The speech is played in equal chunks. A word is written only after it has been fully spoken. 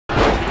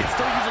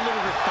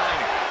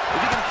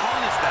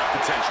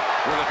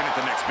we're looking at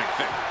the next big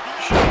thing.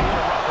 Sure, a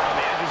little rough around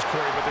the edges,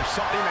 Corey, but there's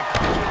something that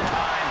comes with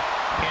time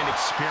and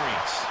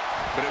experience.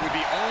 But it would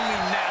be only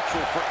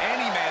natural for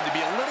any man to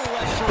be a little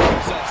less sure of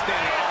himself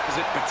standing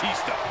opposite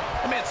Batista.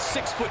 A man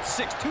 6'6",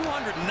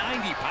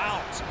 290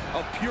 pounds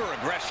of pure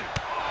aggression.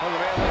 Well, the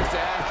man likes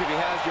to act if he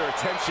has your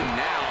attention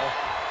now.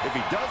 If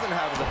he doesn't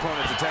have his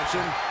opponent's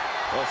attention,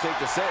 well, safe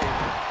to say,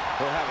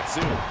 he'll have it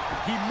soon.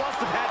 He must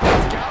have had that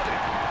scouted.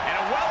 And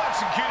a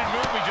well-executed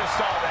move we just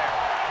saw there.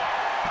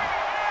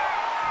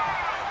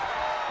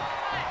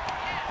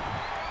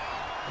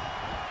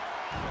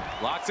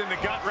 Locks in the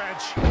gut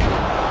wrench.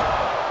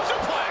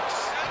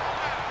 Suplex.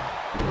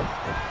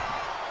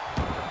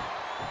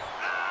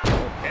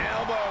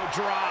 Elbow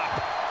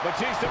drop.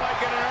 Batista might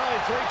get an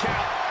early 3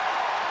 count.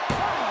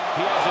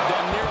 He hasn't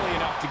done nearly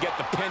enough to get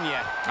the pin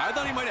yet. I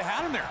thought he might have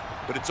had him there,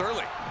 but it's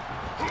early.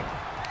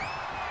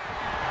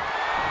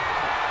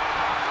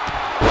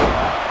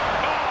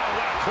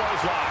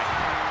 Clothesline.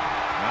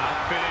 Not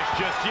finished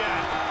just yet.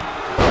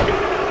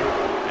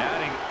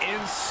 Adding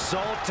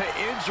insult to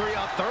injury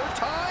a 3rd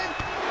time?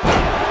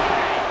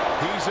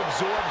 He's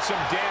absorbed some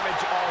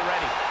damage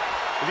already.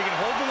 If he can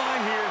hold the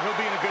line here, he'll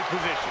be in a good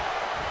position.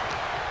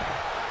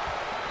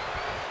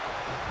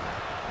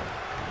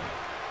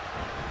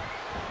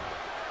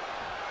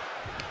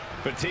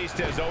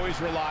 Batista has always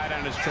relied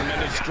on his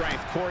tremendous strength.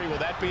 Corey, will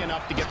that be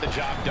enough to get the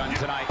job done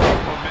tonight?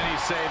 Well, many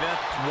say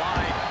that's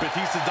why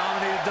Batista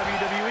dominated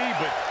WWE,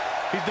 but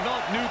he's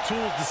developed new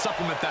tools to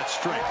supplement that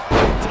strength.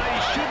 Tonight,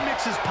 he should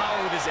mix his power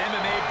with his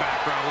MMA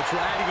background, which will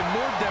add even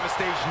more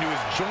devastation to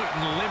his joint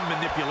and limb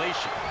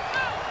manipulation.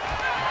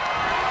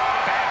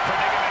 Bad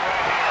predicament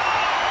right here.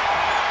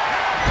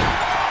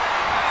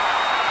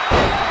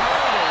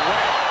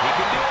 He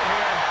can do it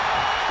here.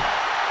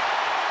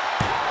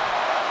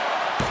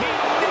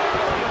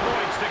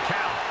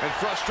 And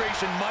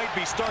frustration might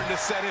be starting to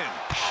set in.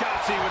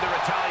 Shorzi with the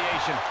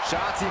retaliation.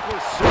 Shorzi for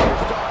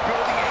superstar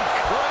building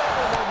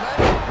incredible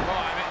momentum. Oh,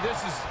 I mean,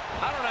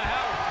 I don't know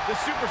how the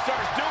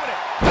superstar's doing it.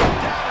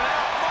 Down and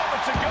out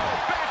moments ago.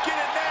 Back in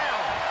it now.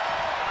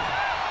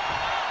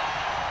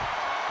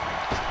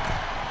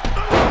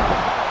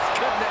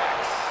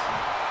 Connects.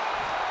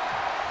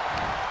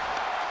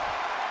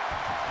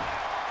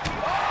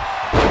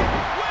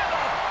 With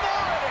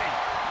authority.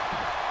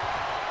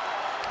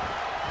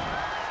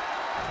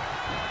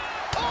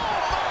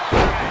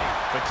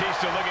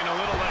 Batista looking a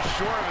little less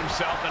sure of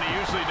himself than he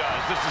usually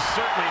does. This is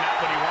certainly not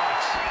what he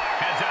wants.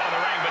 Heads out of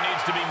the ring, but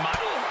needs to be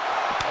mindful.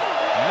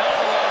 Not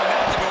allowing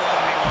that to go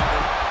on any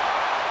longer.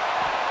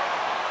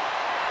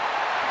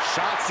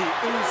 Shorzi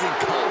oozing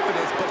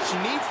confidence, but she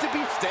needs to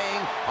be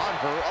staying on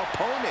her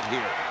opponent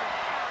here.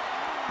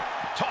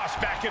 Toss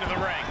back into the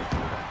ring.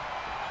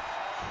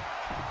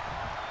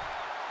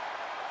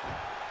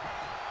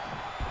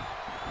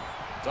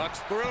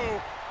 Ducks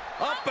through.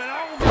 Up and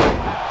over.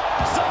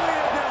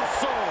 Salida del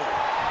Sol.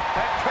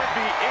 That could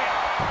be it.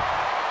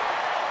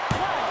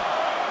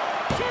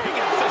 He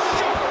gets the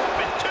shoulder up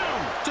in 2.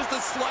 Just the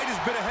slightest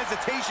bit of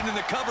hesitation in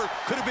the cover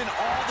could have been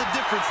all the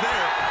difference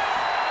there.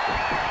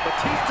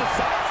 Batista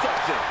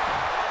sidesteps it.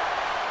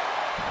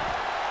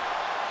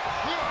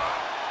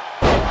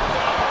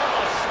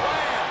 A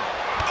slam.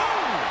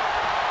 Ooh.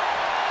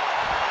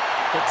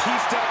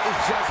 Batista is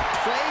just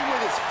playing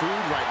with his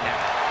food right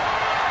now.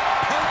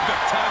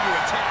 Perfect time to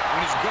attack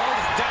when his guard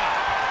is down.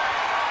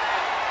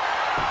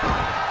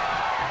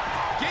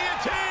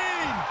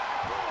 Guillotine!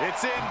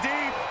 It's in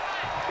deep.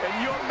 Can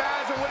you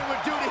imagine what it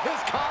would do to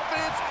his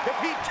confidence if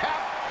he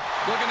tapped?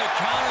 Looking to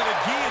counter the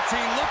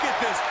guillotine. Look at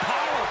this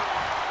power.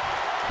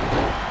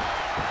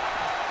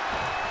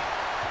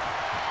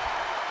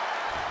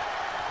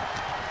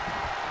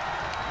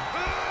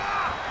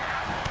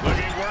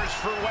 Looking worse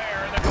for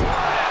wear in the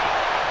corner.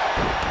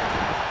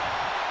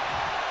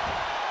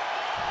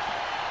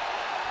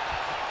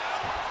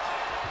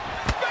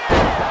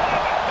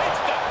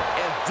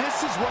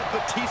 This is what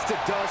Batista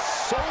does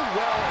so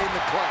well in the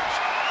clutch.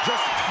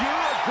 Just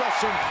pure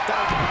aggression.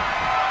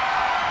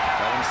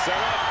 Let him set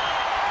up.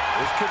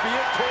 This could be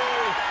it,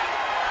 Corey.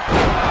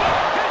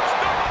 It's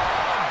the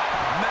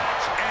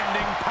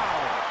match-ending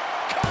power.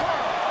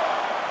 Cover.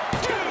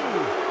 2.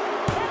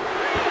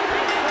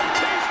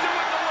 Batista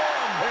with the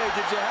one. Hey,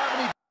 did you have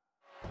any?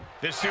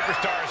 This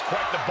superstar has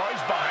quite the buzz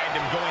behind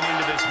him going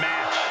into this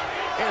match.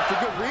 And for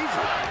good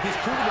reason. He's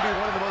proven to be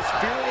one of the most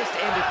fearless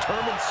and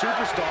determined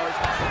superstars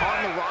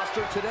on the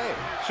roster today.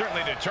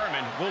 Certainly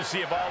determined. We'll see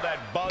if all that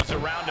buzz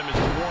around him is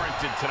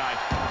warranted tonight.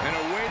 And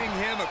awaiting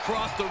him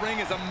across the ring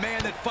is a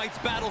man that fights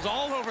battles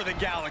all over the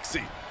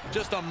galaxy.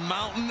 Just a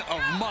mountain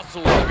of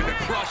muscle looking to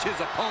crush his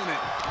opponent,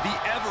 the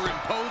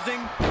ever-imposing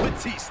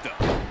Batista.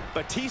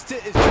 Batista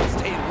is just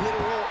a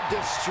literal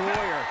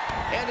destroyer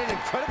and an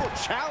incredible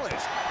challenge.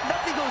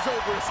 Nothing goes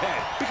over his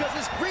head because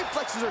his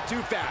reflexes are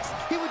too fast.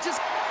 He would just...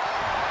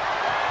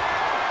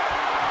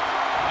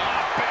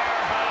 Bear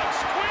hug,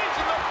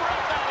 squeezing the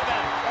breath out of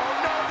that.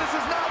 Oh no, this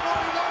is not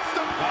what he wants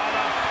to...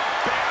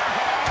 Bear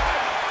hug,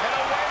 and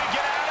a way to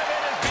get out of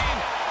it is being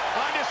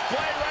on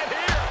display right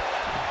here.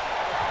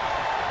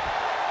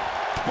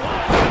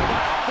 Blasted by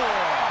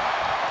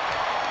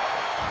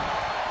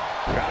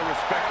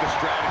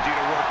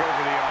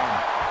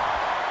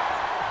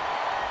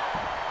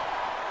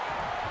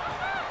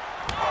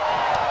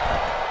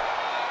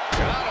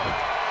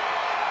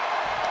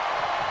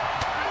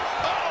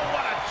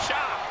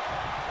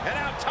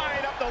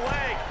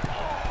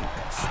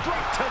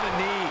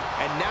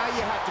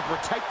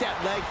protect that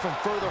leg from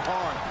further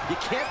harm. You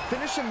can't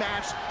finish a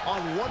match on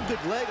one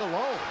good leg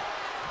alone.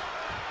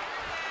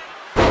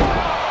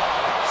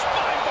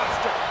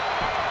 Spinebuster.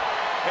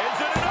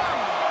 Is it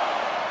enough?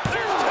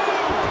 There's two.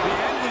 The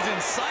end was in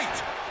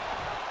sight.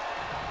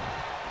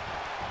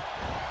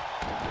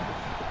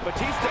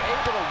 Batista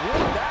able to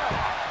ward that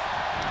off.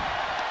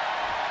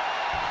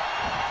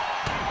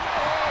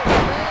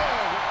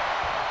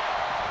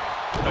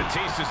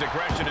 Batista's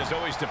aggression is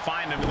always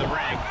defined him in the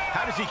ring.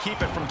 How does he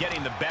keep it from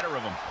getting the better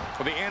of him?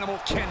 Well, the animal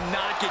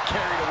cannot get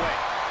carried away.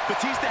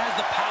 Batista has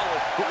the power,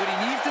 but what he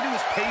needs to do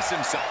is pace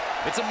himself.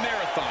 It's a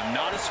marathon,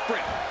 not a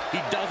sprint. He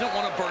doesn't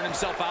want to burn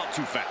himself out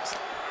too fast.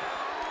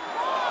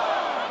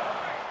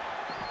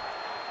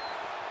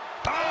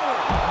 Oh,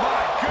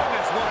 my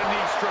goodness, what a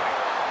knee strike.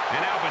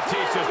 And now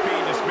Batista's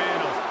being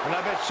dismantled. And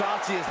I bet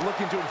Shorzi is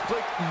looking to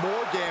inflict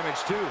more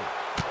damage, too.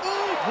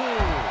 Ooh.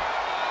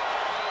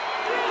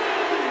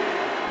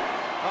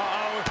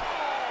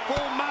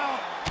 Full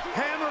mount,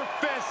 hammer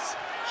fists,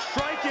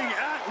 striking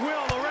at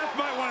will. The ref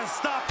might want to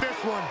stop this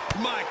one.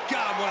 My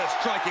God, what a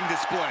striking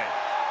display.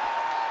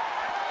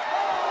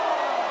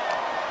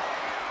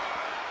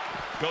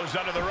 Goes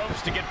under the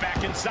ropes to get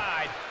back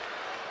inside.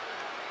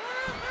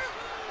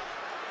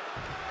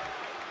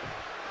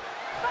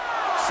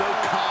 So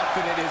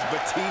confident is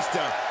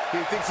Batista.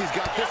 He thinks he's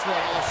got this one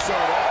all sewed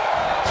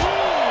up. Ooh,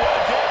 what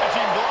a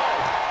damaging blow.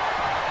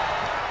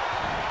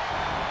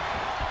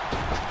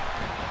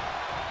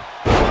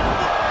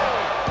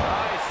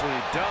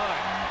 Done.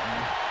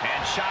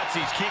 And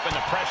Shorzi's keeping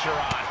the pressure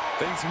on.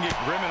 Things can get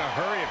grim in a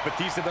hurry if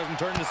Batista doesn't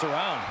turn this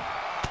around.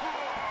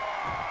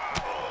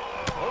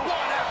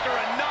 One after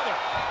another.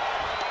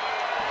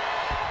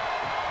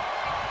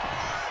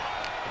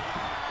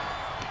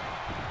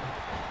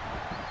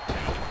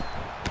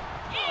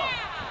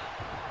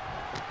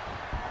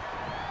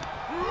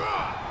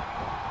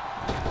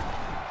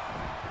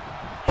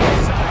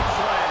 Side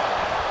slam.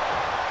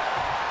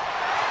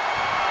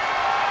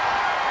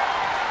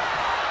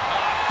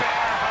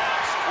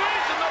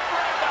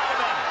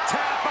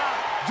 Tap out.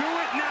 Do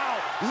it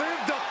now. Live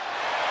the...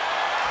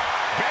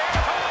 Bear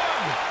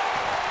hug.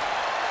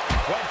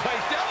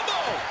 Well-placed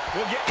elbow.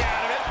 We'll get you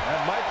out of it.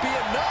 That might be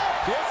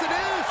enough. Yes, it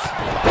is.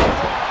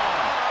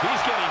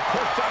 He's getting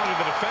pushed out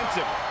into the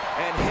defensive.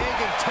 And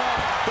hanging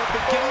tough, but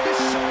beginning to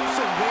show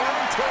some wear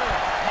and tear.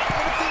 Not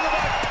gonna think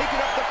about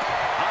picking up the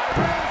high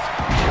risk.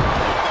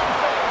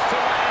 Fails to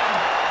land.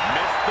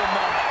 Missed the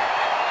mark.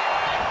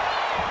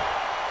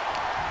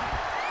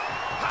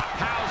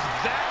 How's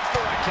that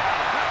for a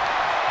count?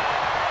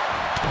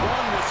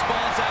 One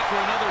response after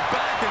another.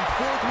 Back and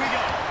forth we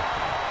go.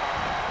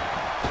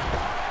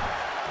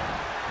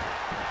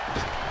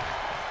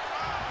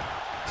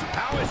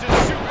 How is this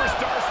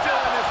superstar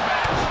still in this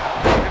match?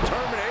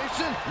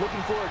 Determination,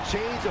 looking for a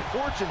change of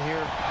fortune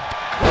here.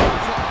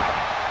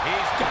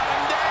 He's got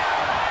him down.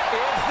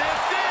 Is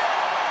this it?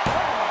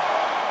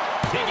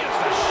 He gets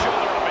the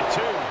shoulder up at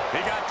two.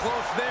 He got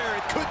close there.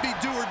 It could be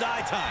do or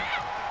die time.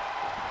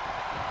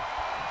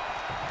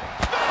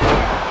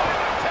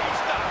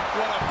 Batista.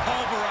 What a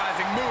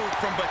pulverizing move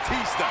from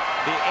Batista.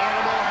 The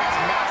animal has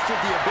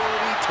mastered the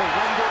ability to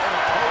render an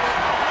opponent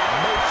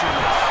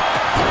motionless.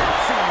 That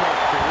seemed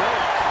like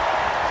heroic.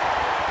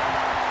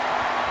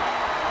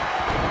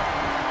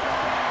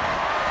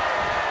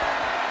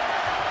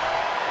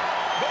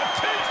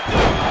 Batista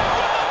with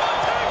the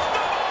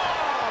Batista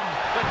bomb.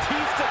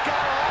 Batista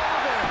got all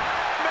of him.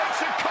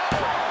 Makes a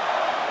cover.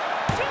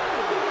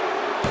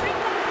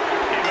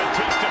 And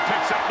Batista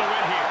picks up the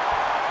win here.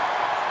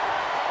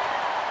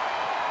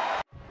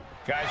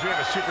 Guys, we have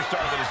a superstar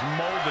that is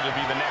molded to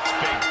be the next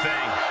big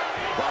thing.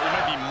 While he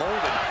might be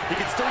molded, he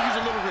can still use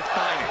a little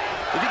refining.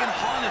 If he can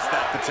harness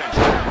that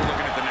potential, we're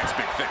looking at the next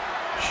big thing.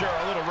 Sure,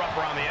 a little rough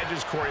around the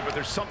edges, Corey, but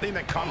there's something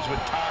that comes with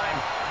time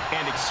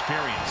and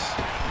experience.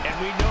 And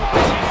we know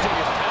Batista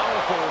is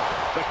powerful,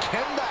 but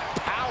can that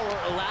power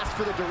last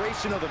for the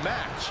duration of the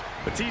match?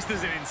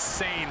 Batista's an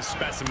insane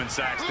specimen,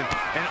 Saxton.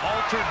 An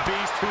altered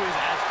beast who is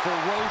as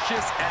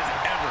ferocious as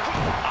ever.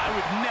 I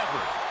would never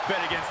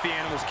bet against the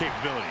animal's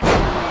capabilities.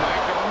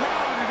 Like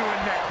around into a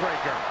neck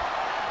breaker.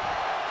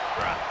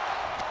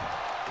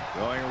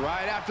 Going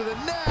right after the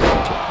neck.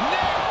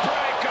 Neck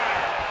breaker!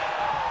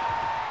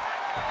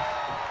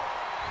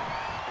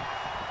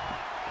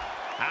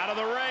 Out of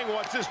the ring,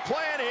 what's his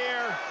plan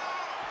here?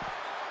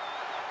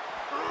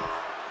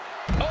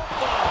 Oh,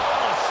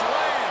 a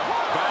slam!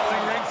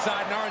 Battling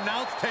ringside, and our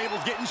announce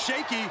table's getting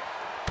shaky.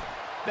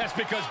 That's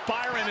because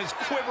Byron is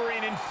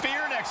quivering in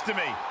fear next to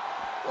me.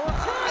 Well,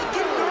 I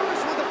get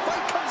nervous when the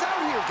fight comes out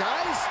here,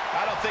 guys.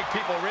 I don't think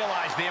people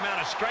realize the amount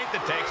of strength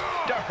it takes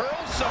to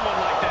hurl someone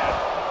like that.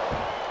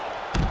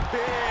 Big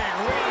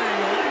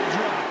running leg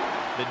drop.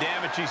 The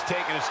damage he's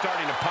taken is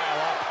starting to pile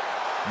up.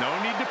 No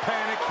need to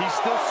panic. He's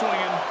still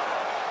swinging.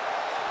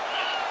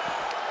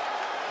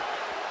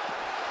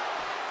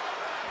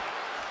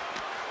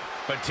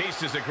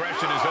 Batista's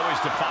aggression has always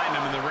defined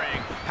him in the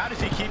ring. How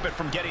does he keep it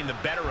from getting the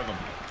better of him?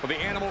 Well,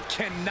 the animal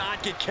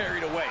cannot get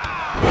carried away.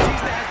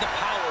 Batista has the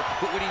power,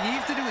 but what he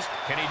needs to do is...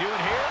 Can he do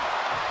it here?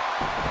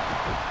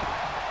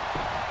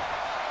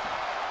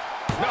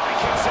 No, he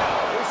kicks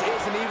out. This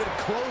isn't even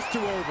close to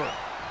over.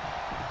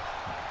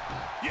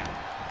 Yeah.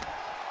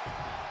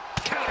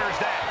 Counters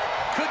that.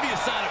 Could be a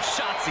sign of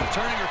Shorzi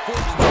turning her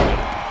fortunes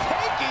around.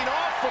 Taking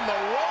off from the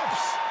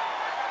ropes.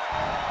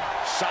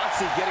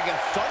 Shorzi getting a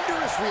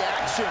thunderous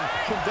reaction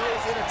from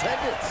those in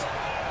attendance.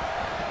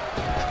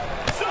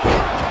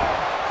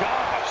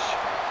 Gosh.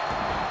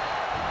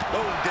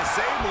 Oh,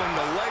 disabling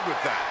the leg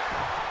with that.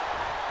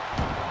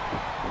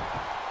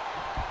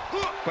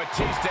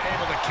 Batista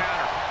able to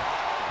counter.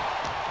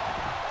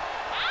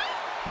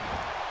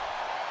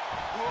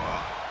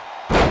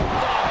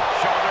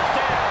 Shoulders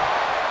down.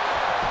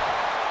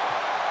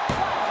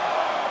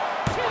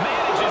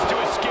 Manages to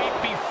escape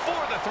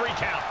before the 3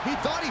 count. He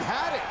thought he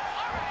had it.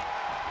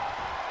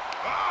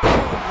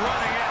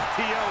 Running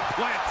FTO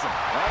plants him.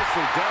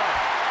 Nicely done.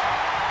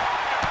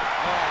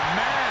 Oh,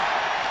 man.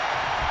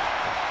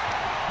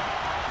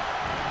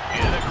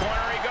 Into the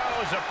corner he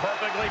goes. A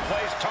perfectly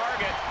placed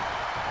target.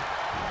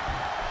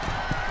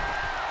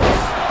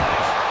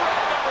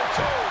 Number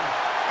 2.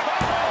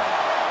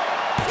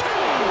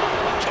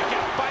 A kick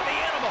out by the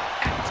animal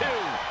at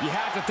 2. You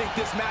have to think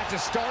this match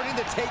is starting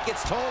to take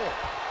its toll.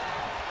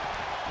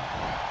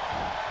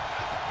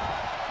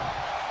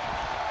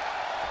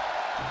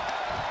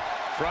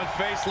 Front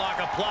face lock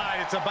applied.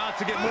 It's about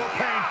to get more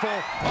painful.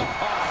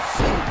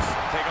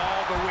 Take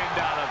all the wind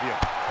out of you.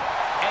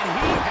 And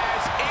he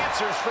has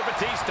answers for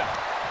Batista.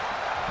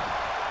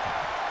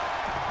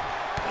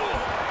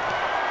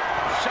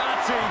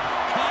 Shorzi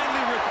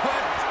kindly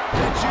requests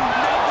that you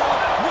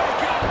never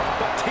wake up.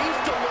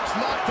 Batista looks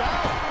knocked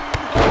out.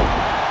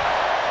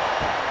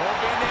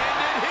 Hoping to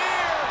end it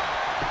here.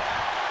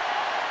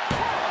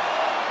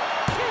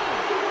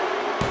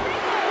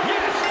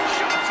 Yes,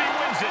 Shorzi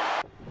wins it.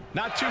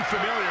 Not too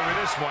familiar with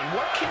this one.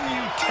 What can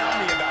you tell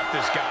me about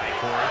this guy,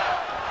 Corey?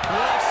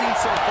 What I've seen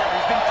so far,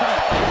 he's been pretty...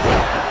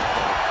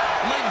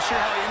 I'm not even sure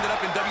how he ended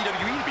up in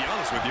WWE, to be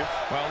honest with you.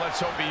 Well, let's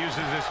hope he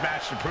uses this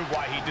match to prove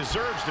why he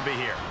deserves to be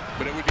here.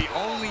 But it would be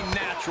only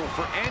natural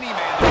for any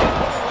man to be a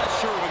little less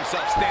sure of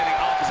himself standing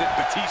opposite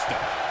Batista.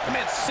 The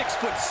man's 6'6",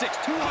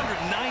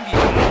 290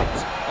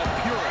 pounds of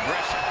pure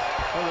aggression.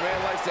 Well, the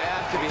man likes to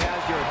ask if he has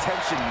your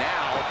attention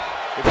now.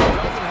 If he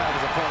doesn't have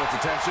his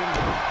opponent's attention,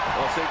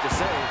 well, safe to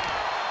say,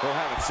 he'll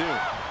have it soon.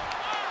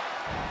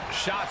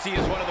 Shorzi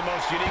is one of the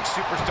most unique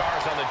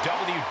superstars on the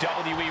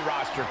WWE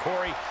roster.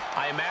 Corey,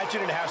 I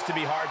imagine it has to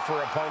be hard for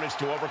opponents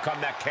to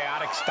overcome that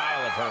chaotic style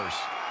of hers.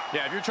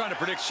 Yeah, if you're trying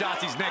to predict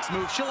Shotzi's next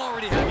move, she'll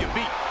already have you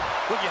beat.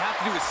 What you have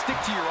to do is stick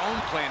to your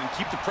own plan and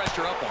keep the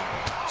pressure up on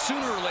her.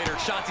 Sooner or later,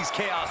 Shotzi's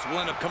chaos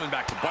will end up coming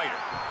back to bite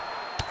her.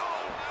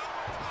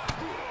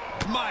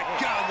 My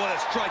God, what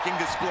a striking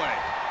display.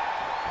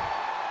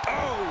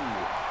 Oh!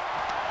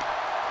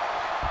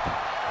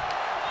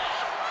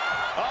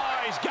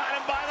 Oh, he's got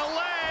him by the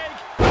leg.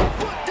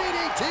 Foot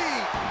DDT.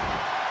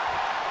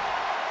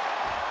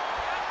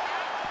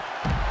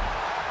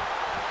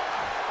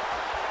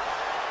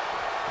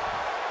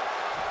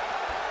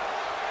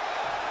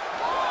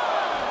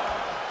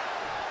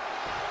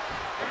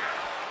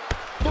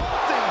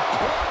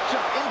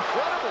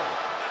 Incredible.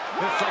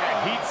 It's like a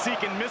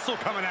heat-seeking missile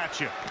coming at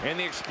you. And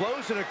the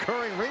explosion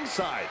occurring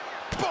ringside.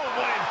 Boom,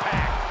 what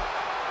impact.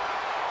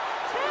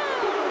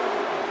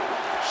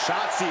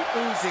 Shotzi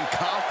oozing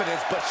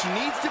confidence, but she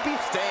needs to be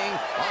staying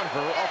on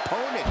her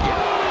opponent.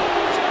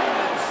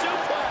 German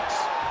suplex.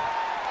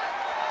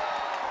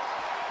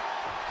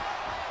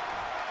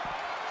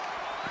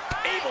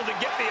 Able to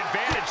get the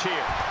advantage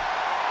here.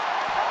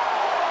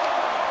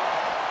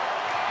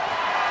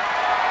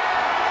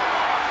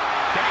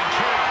 Getting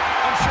killed.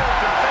 Unsure what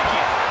they're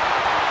thinking.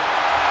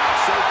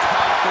 So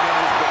confident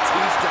is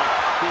Batista.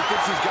 He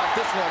thinks he's got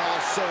this one all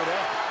sewed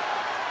up.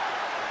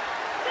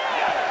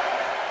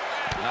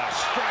 A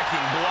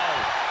striking blow.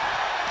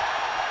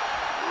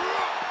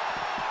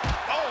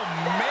 Oh,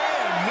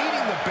 man,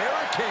 meeting the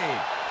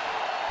barricade.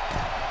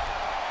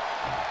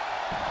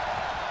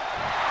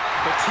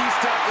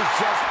 Batista is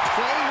just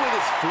playing with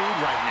his food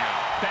right now.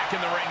 Back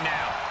in the ring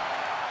now.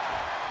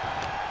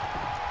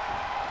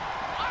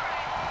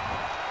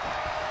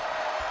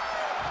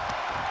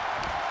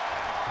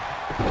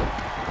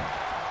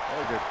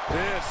 Look at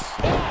this.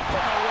 Oh,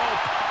 from the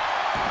rope.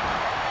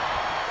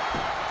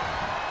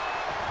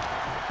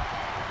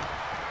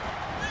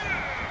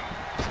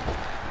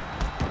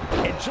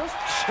 And just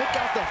check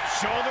out the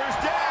Shoulders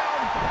down.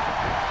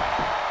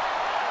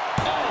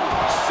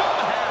 Oh,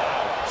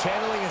 somehow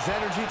channeling his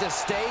energy to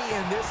stay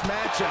in this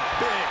matchup.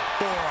 Big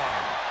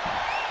forearm.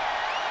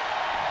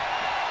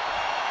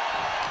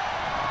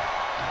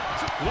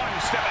 One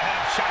step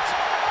ahead, Shotzi.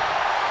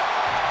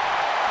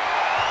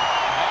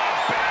 Oh,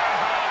 bear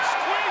hug,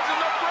 squeezing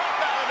the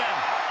breath out of him.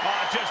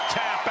 Oh, just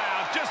tap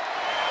out, just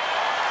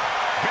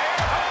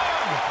bear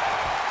hug.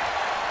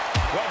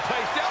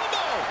 Well-placed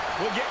elbow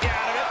will get you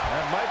out of it.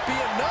 That might be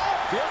enough.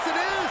 Yes, it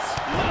is.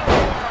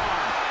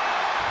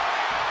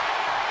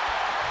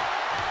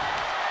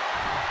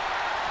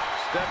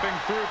 Stepping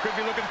through, could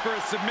be looking for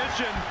a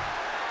submission.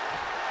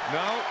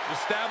 No,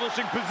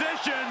 establishing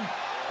position.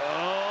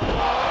 Oh,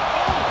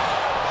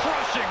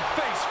 crushing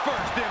face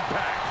first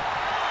impact.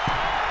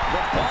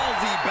 The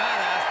ballsy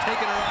badass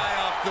taking her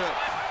eye off the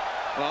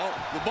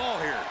ball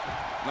here.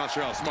 Not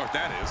sure how smart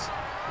that is.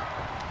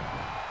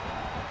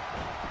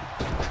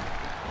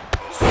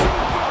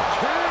 Super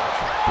kick.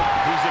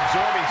 He's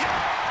absorbing,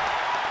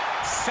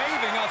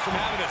 saving us from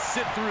having to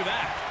sit through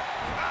that.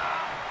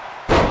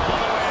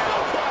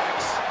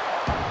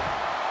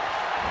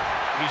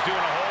 He's doing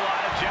a whole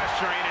lot of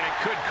gesturing, and it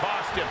could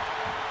cost him.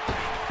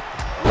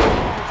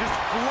 Just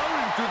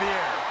floating through the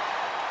air.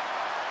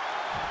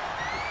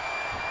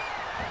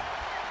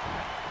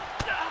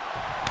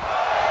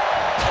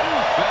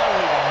 That'll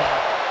leave a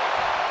mark.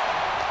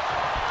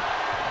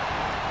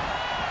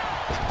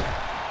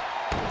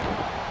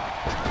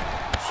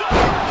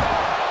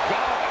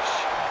 Gosh.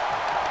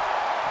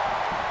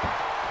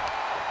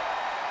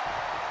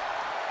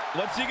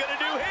 What's he gonna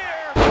do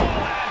here? Oh,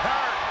 that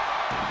hurt.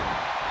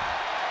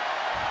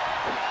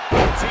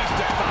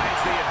 Batista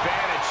finds the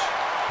advantage.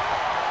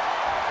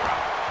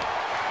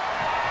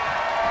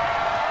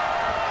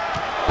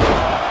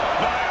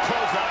 That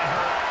clothesline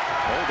hurt.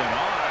 Holding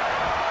on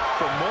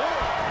for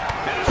more.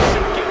 And a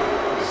second.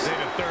 Say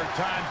the third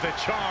time's the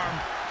charm.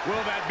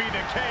 Will that be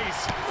the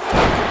case?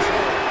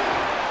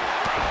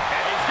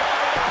 And he's got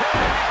it.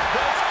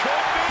 This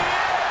could be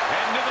it.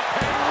 Into the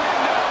pin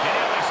window. And he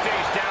only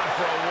stays down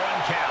for a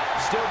 1 count.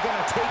 Still going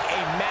to take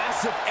a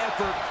massive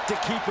effort to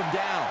keep him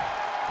down.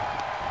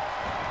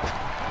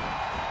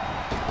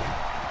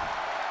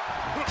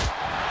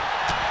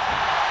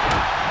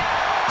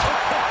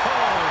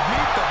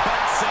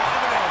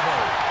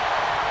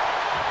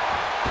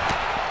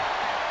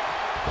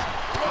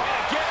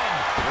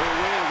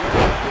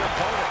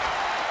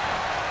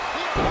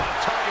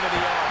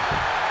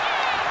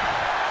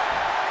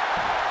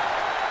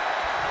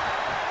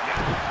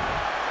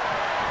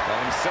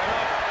 Set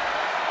up.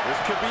 This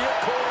could be it,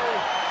 Corey.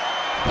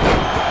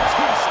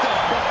 Batista.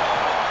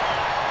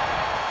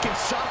 Can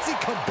Shorzi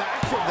come back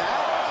from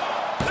that?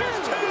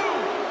 There's 2.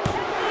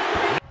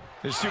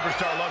 This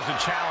superstar loves a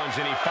challenge,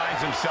 and he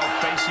finds himself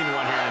facing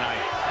one here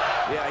tonight.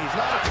 Yeah, he's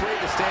not afraid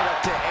to stand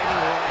up to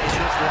anyone in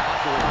this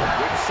locker room,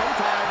 which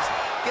sometimes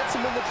gets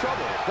him into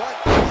trouble. But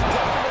it's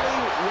definitely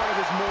one of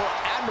his more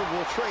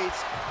admirable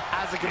traits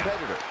as a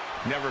competitor.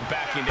 Never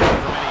backing down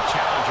from any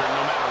challenger,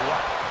 no matter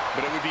what.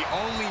 But it would be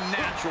only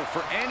natural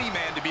for any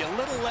man to be a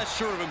little less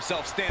sure of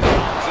himself standing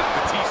opposite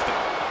Batista.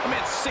 A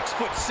man 6'6",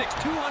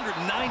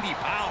 290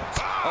 pounds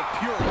of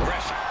pure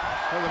aggression.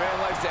 Well, the man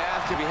likes to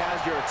ask if he has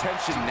your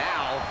attention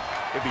now.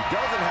 If he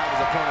doesn't have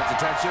his opponent's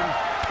attention,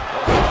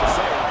 well, hard to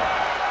say.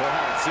 We'll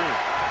have it soon.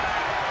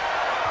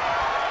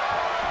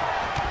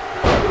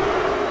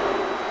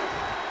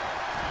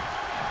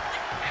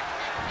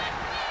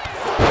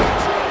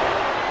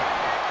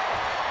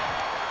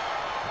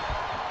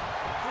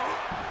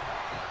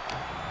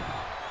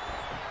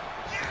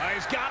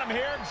 He's got him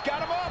here. He's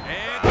got him up.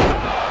 And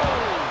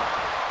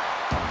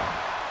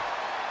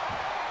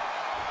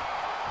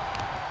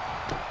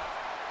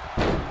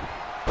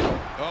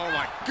oh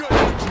my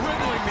goodness,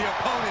 dribbling the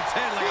opponent's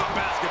head like a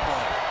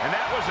basketball. And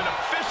that was an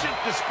efficient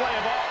display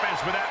of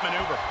offense with that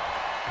maneuver.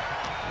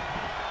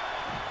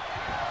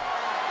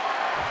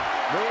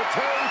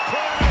 Military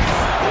press.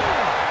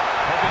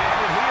 Hoping to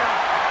end it here.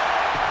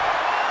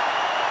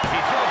 He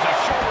throws a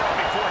shoulder up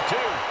before 2.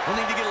 We'll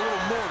need to get a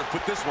little more to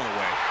put this one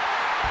away.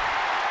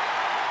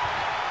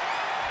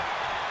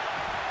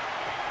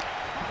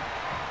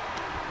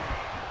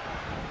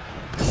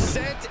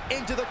 Sent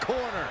into the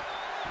corner.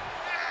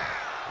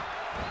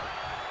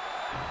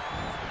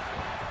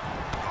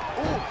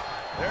 Ooh,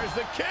 There's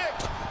the kick.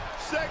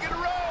 Second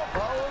row.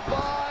 followed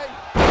by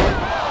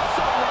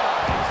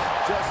sunrise.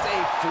 Just a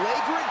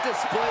flagrant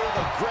display of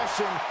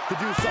aggression to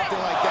do something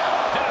like that.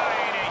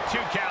 Denying a 2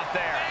 count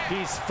there.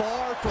 He's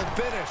far from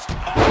finished.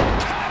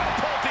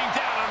 Catapulting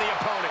down on the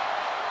opponent.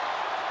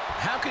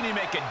 How can he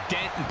make a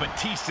dent in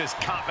Batista's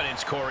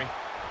confidence, Corey?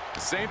 The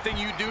same thing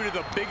you do to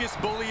the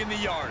biggest bully in the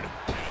yard.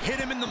 Hit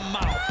him in the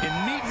mouth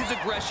and meet his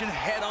aggression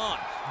head on.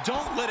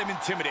 Don't let him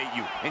intimidate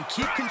you, and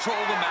keep control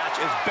of the match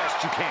as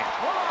best you can.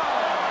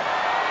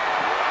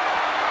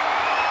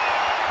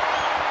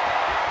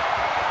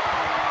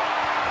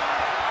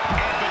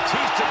 And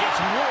Batista gets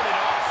warded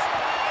off.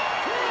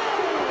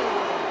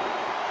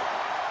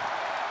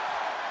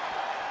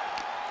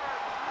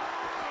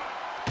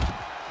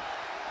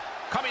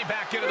 Coming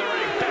back into the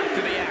ring, back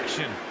to the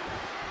action.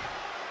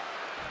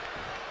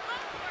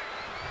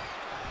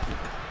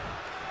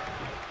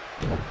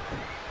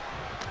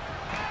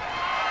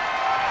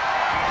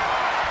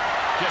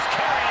 Just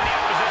carrying the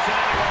opposition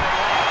anywhere they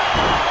want.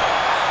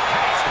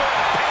 Can he score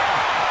the pin?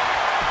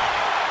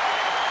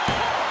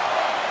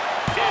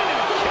 Into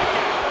a kick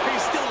out.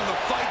 He's still in the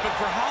fight, but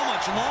for how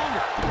much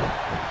longer?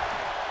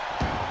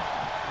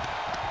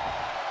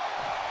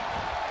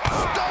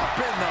 Stop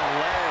in the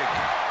leg.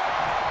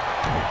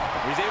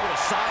 He's able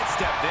to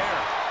sidestep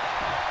there.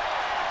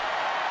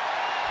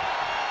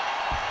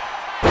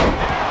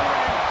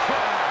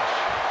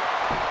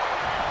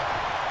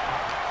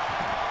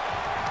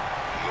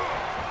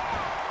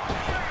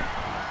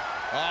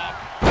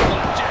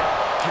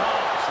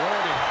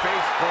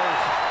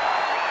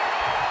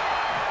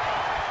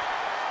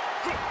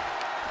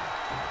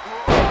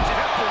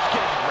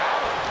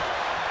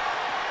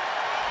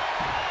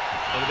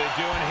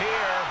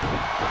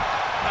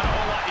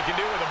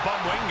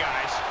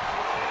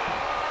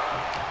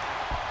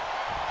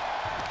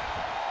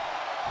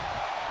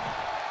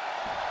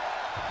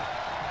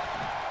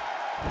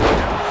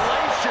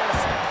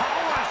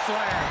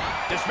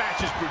 This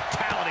match's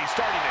brutality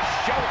starting to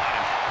show on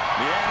him.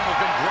 The animal's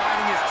been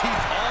grinding his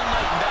teeth all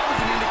night, and that was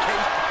an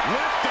indication.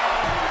 Lift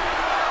off.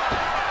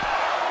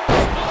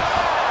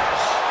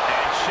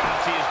 And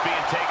Shorzi is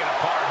being taken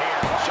apart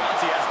here.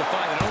 Shorzi has to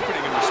find an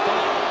opening and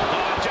respond.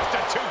 Oh, just a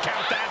 2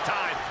 count that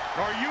time.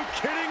 Are you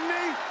kidding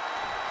me?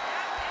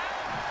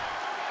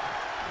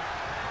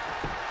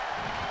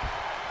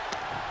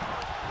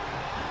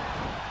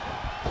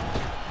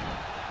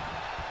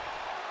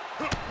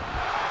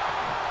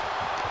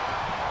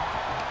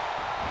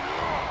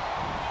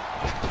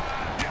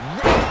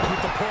 With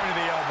the point of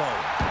the elbow.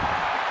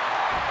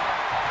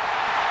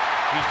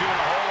 He's doing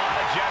a whole lot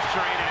of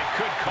gesturing, and it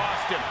could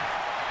cost him.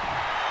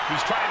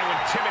 He's trying to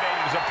intimidate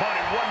his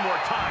opponent one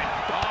more time.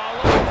 Oh,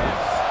 look at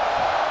this.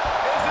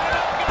 Is it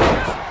enough,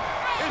 guys?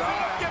 Is it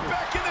enough to get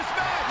back in this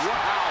match?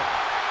 Wow.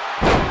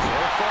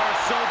 So far,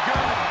 so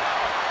good.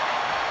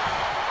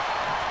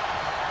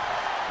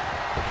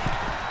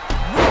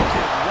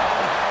 Wicked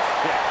roundhouse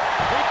kick.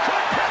 He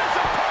could pin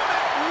his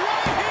opponent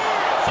right here.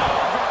 It's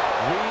over.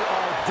 We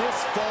are this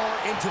far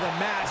into the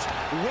match.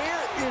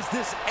 Where is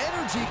this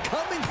energy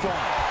coming from?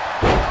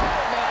 Oh,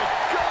 my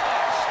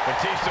gosh.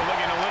 Batista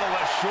looking a little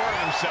less sure of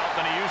himself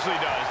than he usually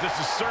does. This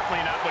is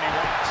certainly not what he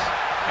wants.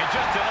 And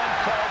just an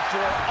uncalled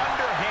for,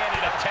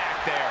 underhanded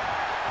attack there.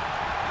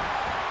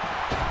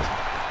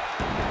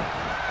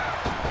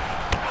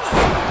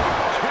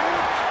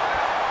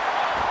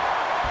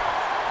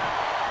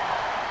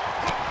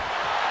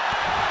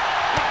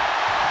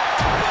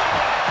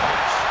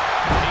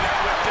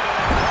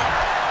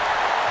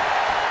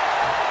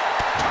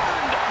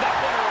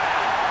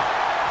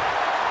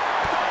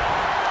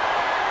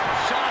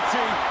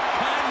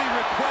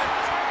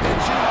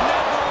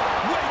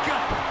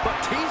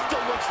 Batista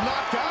looks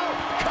knocked out.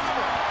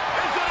 Cover.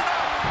 Is it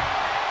enough?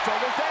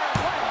 Shoulders down.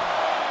 1,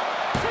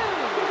 2.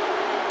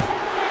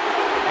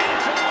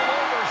 It's all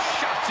over.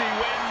 Shorzi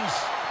wins.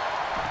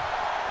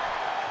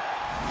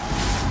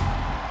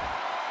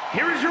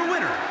 Here is your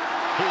winner.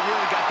 He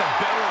really got the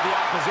better of the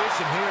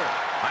opposition here.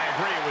 I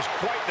agree. It was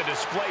quite the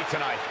display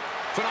tonight.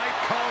 Tonight,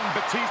 calling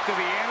Batista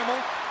the animal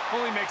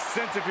only makes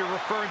sense if you're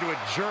referring to a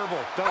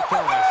gerbil. Don't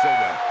tell him I said